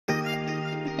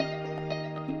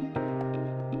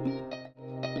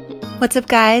What's up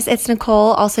guys, it's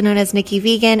Nicole, also known as Nikki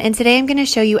Vegan, and today I'm going to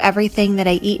show you everything that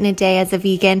I eat in a day as a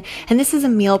vegan, and this is a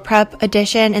meal prep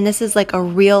edition, and this is like a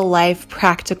real life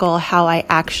practical how I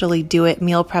actually do it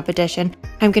meal prep edition.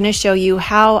 I'm going to show you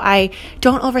how I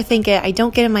don't overthink it, I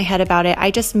don't get in my head about it,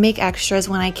 I just make extras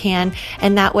when I can,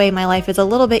 and that way my life is a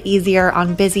little bit easier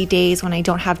on busy days when I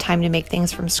don't have time to make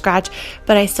things from scratch,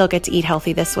 but I still get to eat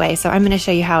healthy this way. So I'm going to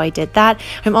show you how I did that.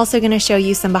 I'm also going to show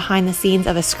you some behind the scenes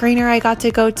of a screener I got to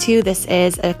go to. This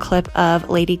is a clip of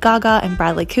Lady Gaga and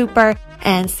Bradley Cooper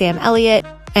and Sam Elliott,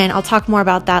 and I'll talk more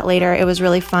about that later. It was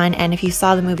really fun, and if you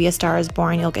saw the movie A Star is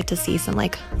Born, you'll get to see some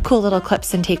like cool little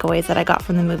clips and takeaways that I got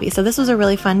from the movie. So this was a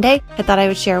really fun day. I thought I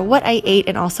would share what I ate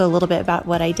and also a little bit about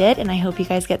what I did, and I hope you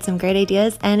guys get some great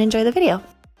ideas and enjoy the video.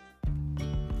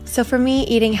 So for me,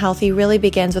 eating healthy really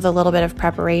begins with a little bit of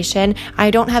preparation.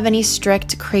 I don't have any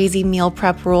strict, crazy meal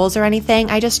prep rules or anything.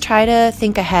 I just try to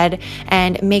think ahead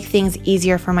and make things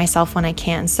easier for myself when I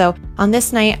can. So on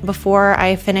this night, before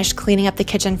I finished cleaning up the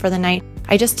kitchen for the night,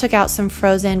 I just took out some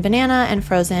frozen banana and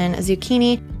frozen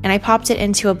zucchini, and I popped it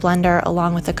into a blender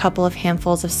along with a couple of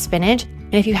handfuls of spinach.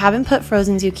 And if you haven't put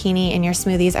frozen zucchini in your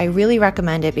smoothies, I really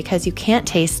recommend it because you can't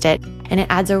taste it, and it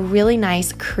adds a really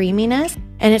nice creaminess.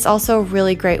 And it's also a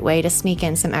really great way to sneak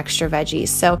in some extra veggies.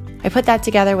 So I put that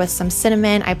together with some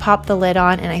cinnamon, I popped the lid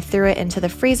on, and I threw it into the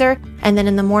freezer. And then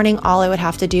in the morning, all I would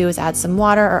have to do is add some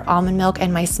water or almond milk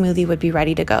and my smoothie would be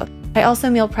ready to go. I also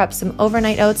meal prepped some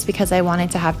overnight oats because I wanted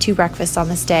to have 2 breakfasts on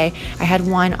this day. I had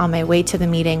one on my way to the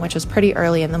meeting, which was pretty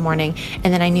early in the morning,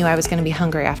 and then I knew I was going to be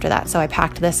hungry after that, so I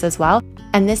packed this as well.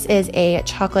 And this is a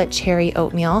chocolate cherry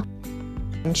oatmeal.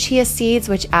 And chia seeds,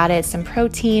 which added some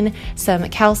protein, some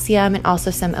calcium, and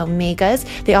also some omegas.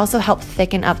 They also help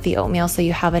thicken up the oatmeal so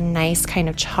you have a nice kind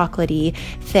of chocolatey,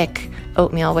 thick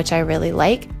oatmeal, which I really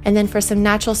like. And then for some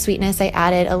natural sweetness, I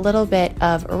added a little bit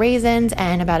of raisins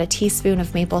and about a teaspoon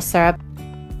of maple syrup.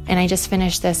 And I just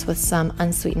finished this with some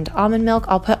unsweetened almond milk.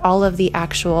 I'll put all of the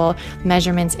actual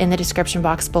measurements in the description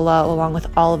box below, along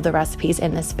with all of the recipes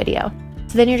in this video.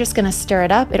 So then you're just going to stir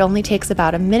it up. It only takes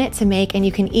about a minute to make, and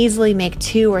you can easily make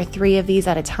 2 or 3 of these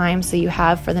at a time, so you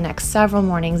have for the next several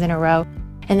mornings in a row.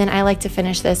 And then I like to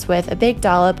finish this with a big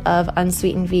dollop of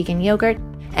unsweetened vegan yogurt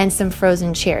and some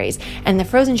frozen cherries. And the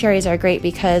frozen cherries are great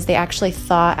because they actually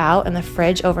thaw out in the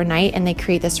fridge overnight, and they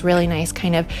create this really nice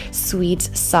kind of sweet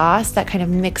sauce that kind of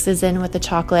mixes in with the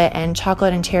chocolate, and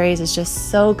chocolate and cherries is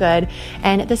just so good.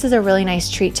 And this is a really nice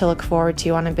treat to look forward to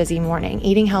on a busy morning.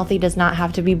 Eating healthy does not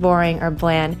have to be boring or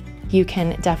bland. You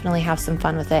can definitely have some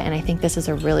fun with it, and I think this is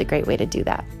a really great way to do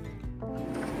that.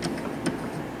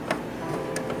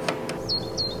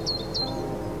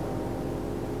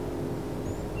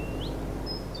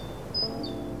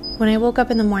 When I woke up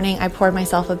in the morning, I poured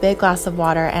myself a big glass of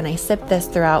water, and I sipped this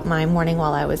throughout my morning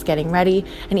while I was getting ready.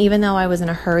 And even though I was in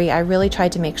a hurry, I really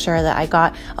tried to make sure that I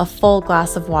got a full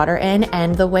glass of water in.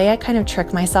 And the way I kind of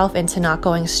trick myself into not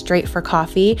going straight for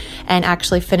coffee and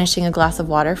actually finishing a glass of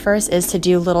water first is to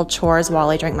do little chores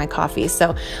while I drink my coffee.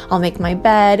 So I'll make my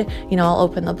bed, I'll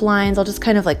open the blinds, I'll just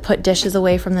kind of like put dishes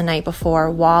away from the night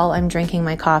before while I'm drinking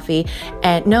my coffee,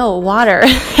 and no water,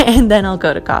 and then I'll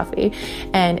go to coffee.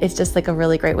 And it's just like a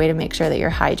really great way to make sure that you're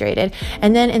hydrated.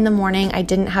 And then in the morning, I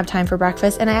didn't have time for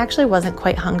breakfast, and I actually wasn't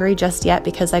quite hungry just yet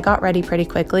because I got ready pretty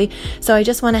quickly. So I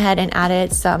just went ahead and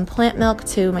added some plant milk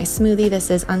to my smoothie. This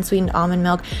is unsweetened almond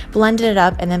milk, blended it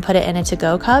up, and then put it in a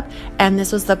to-go cup. And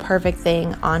this was the perfect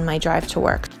thing on my drive to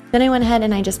work. Then I went ahead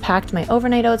and I just packed my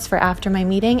overnight oats for after my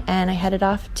meeting, and I headed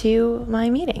off to my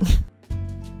meeting.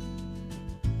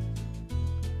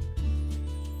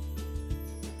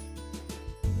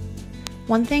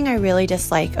 One thing I really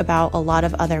dislike about a lot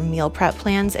of other meal prep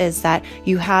plans is that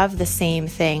you have the same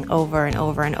thing over and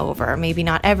over and over. Maybe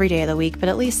not every day of the week, but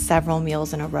at least several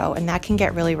meals in a row, and that can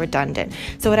get really redundant.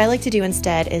 So what I like to do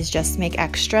instead is just make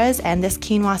extras, and this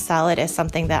quinoa salad is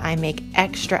something that I make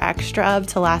extra of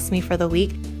to last me for the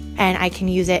week. And I can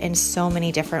use it in so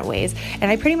many different ways. And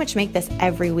I pretty much make this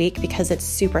every week because it's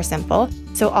super simple.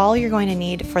 So all you're going to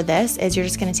need for this is you're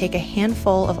just going to take a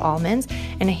handful of almonds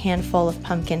and a handful of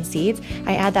pumpkin seeds.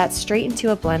 I add that straight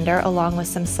into a blender along with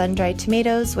some sun-dried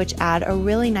tomatoes, which add a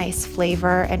really nice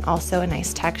flavor and also a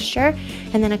nice texture.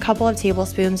 And then a couple of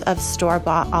tablespoons of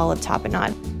store-bought olive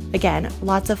tapenade. Again,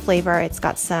 lots of flavor. It's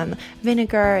got some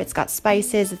vinegar, it's got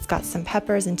spices, it's got some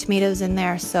peppers and tomatoes in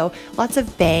there. So lots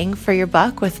of bang for your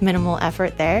buck with minimal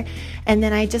effort there. And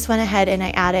then I just went ahead and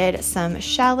I added some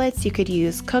shallots. You could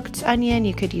use cooked onion,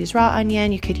 you could use raw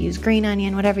onion, you could use green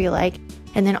onion, whatever you like.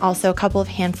 And then also a couple of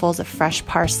handfuls of fresh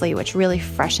parsley, which really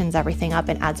freshens everything up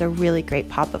and adds a really great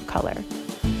pop of color.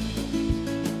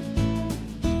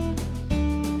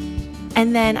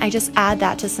 And then I just add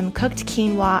that to some cooked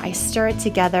quinoa. I stir it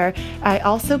together. I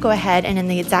also go ahead and in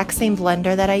the exact same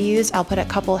blender that I used, I'll put a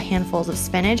couple handfuls of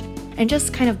spinach and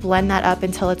just kind of blend that up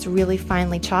until it's really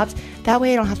finely chopped. That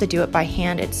way I don't have to do it by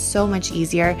hand. It's so much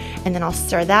easier. And then I'll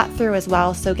stir that through as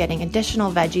well, so getting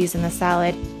additional veggies in the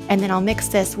salad. And then I'll mix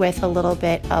this with a little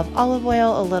bit of olive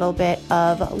oil, a little bit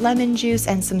of lemon juice,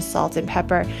 and some salt and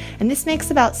pepper. And this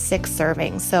makes about 6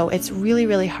 servings, so it's really,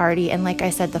 really hearty. And like I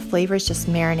said, the flavors just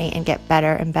marinate and get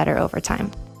better and better over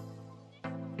time.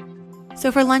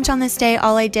 So for lunch on this day,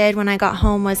 all I did when I got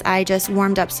home was I just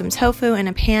warmed up some tofu in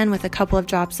a pan with a couple of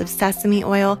drops of sesame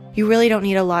oil. You really don't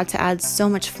need a lot to add so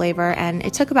much flavor, and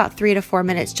it took about 3 to 4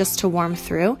 minutes just to warm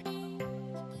through.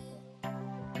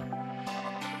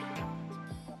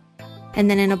 And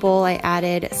then in a bowl, I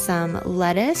added some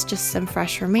lettuce, just some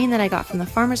fresh romaine that I got from the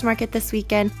farmer's market this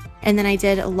weekend. And then I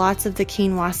did lots of the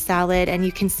quinoa salad, and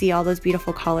you can see all those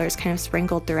beautiful colors kind of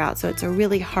sprinkled throughout. So it's a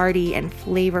really hearty and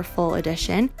flavorful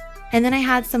addition. And then I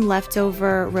had some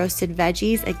leftover roasted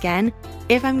veggies. Again,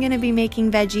 if I'm gonna be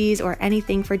making veggies or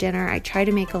anything for dinner, I try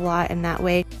to make a lot, and that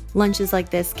way lunches like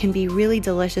this can be really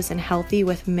delicious and healthy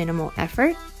with minimal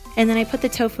effort. And then I put the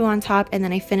tofu on top, and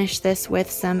then I finished this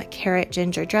with some carrot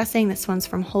ginger dressing. This one's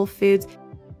from Whole Foods.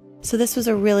 So this was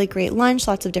a really great lunch,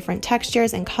 lots of different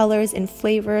textures and colors and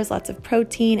flavors, lots of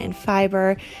protein and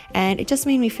fiber, and it just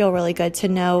made me feel really good to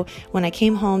know when I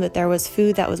came home that there was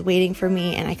food that was waiting for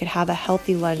me and I could have a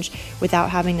healthy lunch without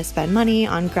having to spend money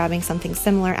on grabbing something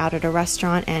similar out at a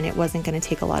restaurant, and it wasn't going to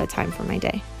take a lot of time from my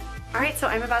day. Alright, so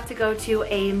I'm about to go to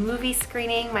a movie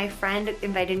screening. My friend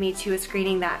invited me to a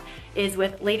screening that is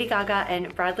with Lady Gaga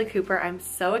and Bradley Cooper. I'm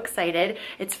so excited.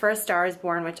 It's for A Star Is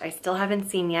Born, which I still haven't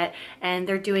seen yet, and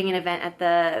they're doing an event at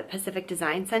the Pacific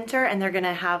Design Center, and they're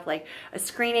gonna have like a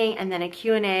screening and then a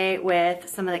Q&A with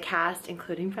some of the cast,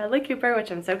 including Bradley Cooper, which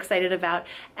I'm so excited about,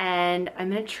 and I'm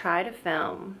gonna try to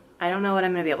film. I don't know what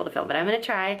I'm gonna be able to film, but I'm gonna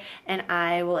try, and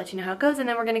I will let you know how it goes, and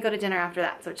then we're gonna go to dinner after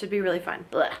that, so it should be really fun.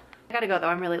 Blech. I gotta go though,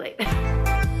 I'm really late.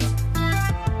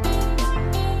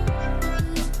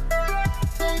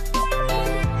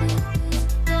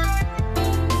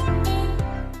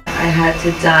 I had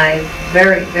to dive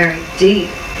very, very deep.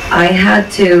 I had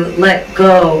to let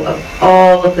go of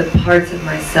all of the parts of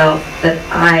myself that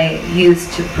I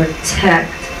used to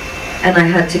protect, and I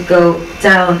had to go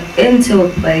down into a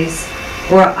place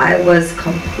where I was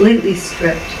completely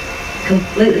stripped,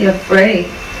 completely afraid,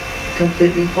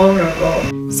 completely vulnerable.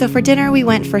 So for dinner we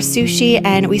went for sushi,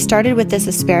 and we started with this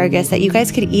asparagus that you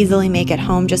guys could easily make at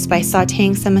home just by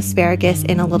sauteing some asparagus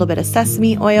in a little bit of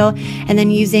sesame oil and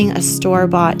then using a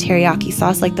store-bought teriyaki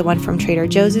sauce like the one from Trader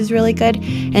Joe's is really good.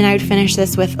 And I would finish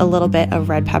this with a little bit of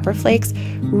red pepper flakes.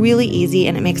 Really easy,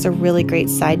 and it makes a really great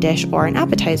side dish or an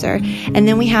appetizer. And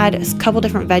then we had a couple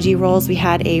different veggie rolls. We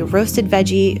had a roasted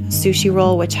veggie sushi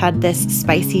roll which had this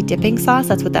spicy dipping sauce.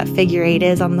 That's what that figure 8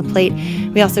 is on the plate.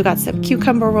 We also got some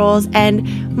cucumber rolls, and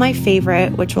my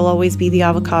favorite, which will always be the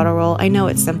avocado roll. I know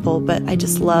it's simple, but I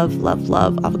just love, love,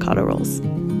 love avocado rolls.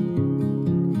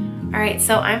 Alright,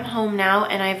 so I'm home now,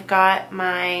 and I've got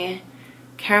my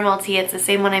caramel tea. It's the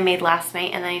same one I made last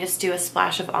night, and then I just do a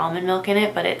splash of almond milk in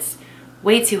it, but it's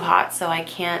way too hot, so I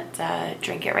can't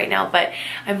drink it right now. But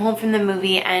I'm home from the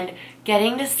movie, and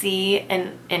getting to see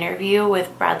an interview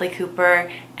with Bradley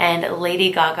Cooper and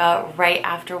Lady Gaga right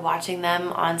after watching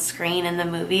them on screen in the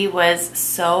movie was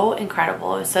so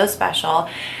incredible. It was so special,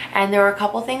 and there were a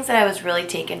couple things that I was really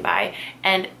taken by,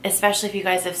 and especially if you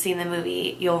guys have seen the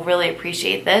movie, you'll really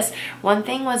appreciate this. One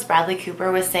thing was Bradley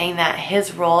Cooper was saying that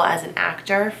his role as an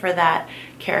actor for that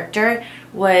character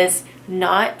was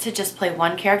not to just play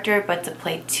one character, but to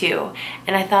play 2.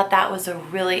 And I thought that was a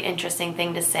really interesting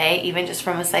thing to say, even just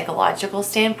from a psychological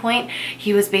standpoint.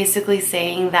 He was basically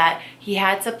saying that he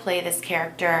had to play this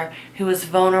character who was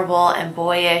vulnerable and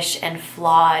boyish and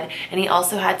flawed, and he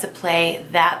also had to play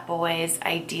that boy's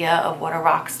idea of what a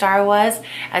rock star was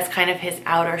as kind of his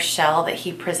outer shell that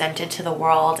he presented to the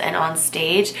world and on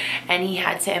stage, and he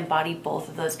had to embody both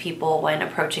of those people when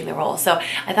approaching the role. So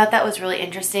I thought that was really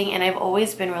interesting, and I've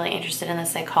always been really interested in the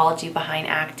psychology behind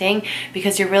acting,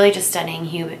 because you're really just studying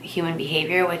human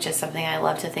behavior, which is something I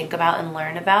love to think about and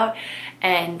learn about.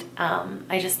 And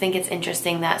I just think it's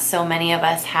interesting that so many of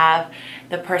us have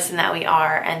the person that we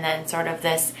are, and then sort of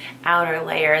this outer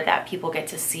layer that people get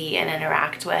to see and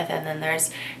interact with, and then there's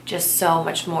just so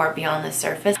much more beyond the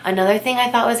surface. Another thing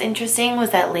I thought was interesting was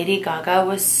that Lady Gaga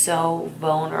was so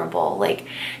vulnerable. Like,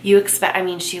 you expect, I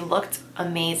mean, she looked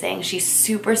amazing. She's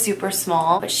super, super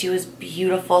small, but she was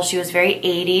beautiful. She was very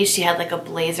 80s. She had like a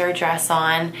blazer dress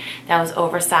on that was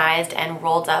oversized and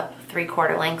rolled up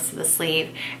 3/4 lengths of the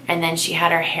sleeve, and then she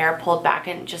had her hair pulled back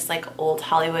in just like old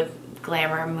Hollywood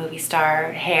glamour movie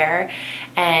star hair,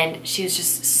 and she was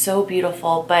just so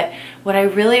beautiful. But what I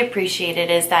really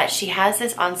appreciated is that she has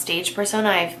this on stage persona.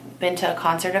 I've been to a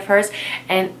concert of hers,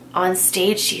 and on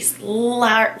stage she's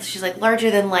like larger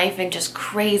than life and just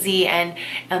crazy and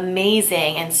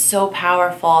amazing and so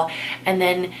powerful. And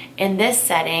then in this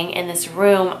setting, in this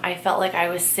room, I felt like I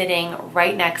was sitting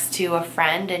right next to a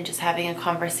friend and just having a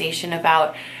conversation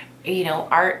about, you know,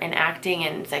 art and acting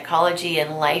and psychology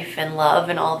and life and love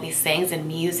and all these things and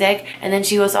music. And then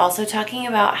she was also talking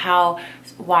about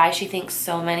why she thinks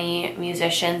so many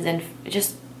musicians and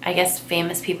just, I guess,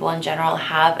 famous people in general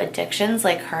have addictions,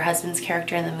 like her husband's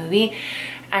character in the movie.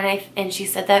 And she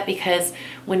said that because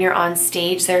when you're on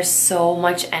stage, there's so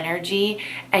much energy,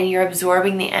 and you're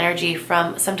absorbing the energy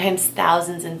from sometimes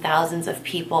thousands and thousands of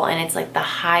people, and it's like the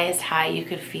highest high you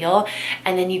could feel.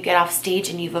 And then you get off stage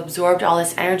and you've absorbed all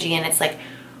this energy, and it's like,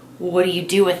 what do you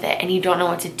do with it? And you don't know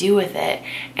what to do with it.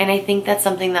 And I think that's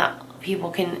something that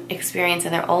people can experience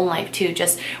in their own life too.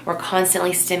 Just we're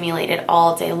constantly stimulated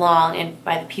all day long and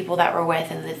by the people that we're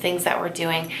with and the things that we're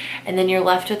doing, and then you're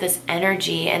left with this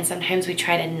energy, and sometimes we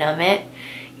try to numb it,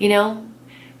 you know,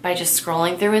 by just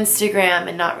scrolling through Instagram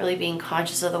and not really being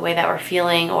conscious of the way that we're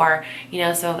feeling. Or, you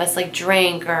know, some of us like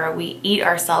drink, or we eat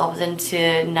ourselves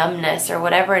into numbness, or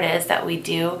whatever it is that we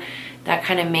do that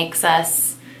kind of makes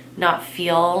us not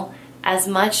feel as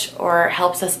much or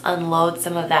helps us unload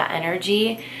some of that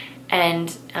energy.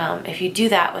 And if you do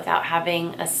that without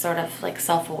having a sort of like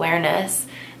self-awareness,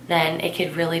 then it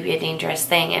could really be a dangerous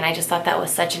thing. And I just thought that was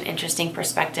such an interesting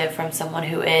perspective from someone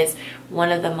who is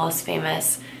one of the most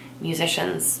famous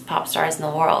musicians, pop stars in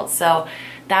the world. So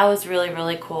that was really,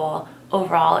 really cool.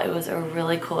 Overall, it was a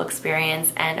really cool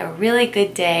experience and a really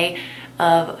good day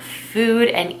of food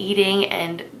and eating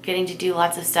and getting to do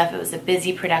lots of stuff. It was a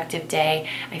busy, productive day.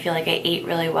 I feel like I ate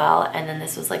really well, and then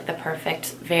this was like the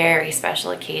perfect, very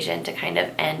special occasion to kind of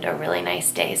end a really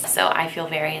nice day. So I feel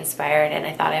very inspired, and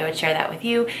I thought I would share that with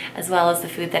you, as well as the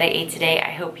food that I ate today.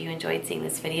 I hope you enjoyed seeing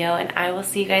this video, and I will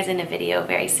see you guys in a video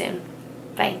very soon.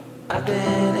 Bye.